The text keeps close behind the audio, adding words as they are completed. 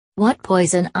What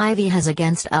poison ivy has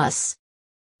against us?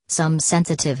 Some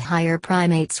sensitive higher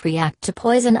primates react to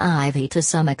poison ivy to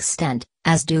some extent,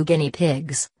 as do guinea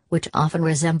pigs, which often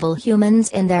resemble humans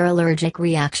in their allergic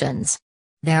reactions.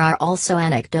 There are also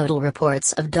anecdotal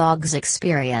reports of dogs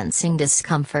experiencing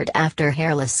discomfort after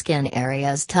hairless skin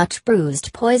areas touch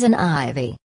bruised poison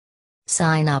ivy.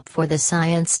 Sign up for the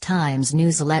Science Times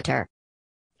newsletter.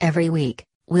 Every week,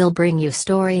 we'll bring you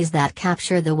stories that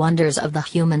capture the wonders of the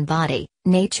human body,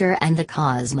 nature and the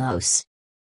cosmos.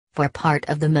 For part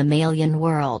of the mammalian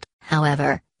world,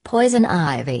 however, poison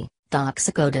ivy,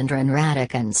 Toxicodendron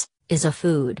radicans, is a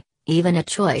food, even a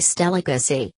choice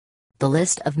delicacy. The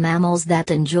list of mammals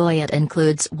that enjoy it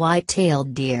includes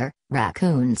white-tailed deer,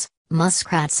 raccoons,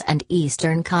 muskrats and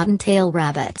eastern cottontail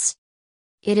rabbits.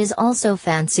 It is also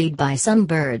fancied by some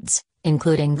birds,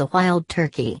 including the wild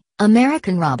turkey,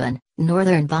 American robin,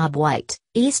 northern bobwhite,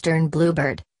 eastern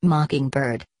bluebird,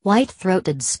 mockingbird,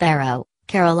 white-throated sparrow,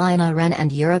 Carolina wren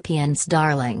and European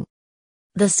starling.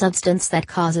 The substance that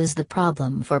causes the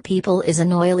problem for people is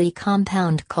an oily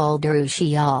compound called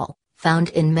urushiol, found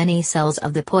in many cells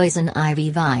of the poison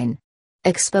ivy vine.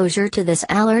 Exposure to this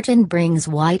allergen brings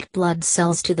white blood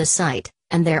cells to the site,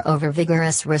 and their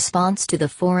overvigorous response to the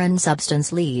foreign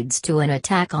substance leads to an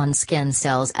attack on skin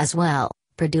cells as well,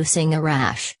 producing a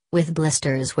rash, with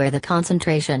blisters where the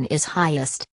concentration is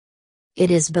highest. It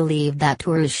is believed that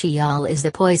urushiol is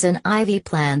the poison ivy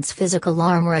plant's physical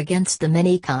armor against the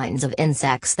many kinds of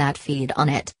insects that feed on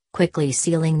it, quickly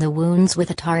sealing the wounds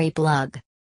with a tarry plug.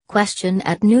 Question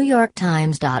at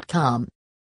NewYorkTimes.com.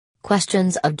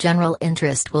 Questions of general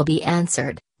interest will be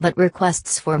answered, but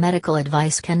requests for medical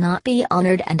advice cannot be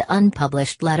honored and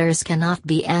unpublished letters cannot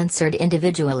be answered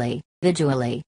individually.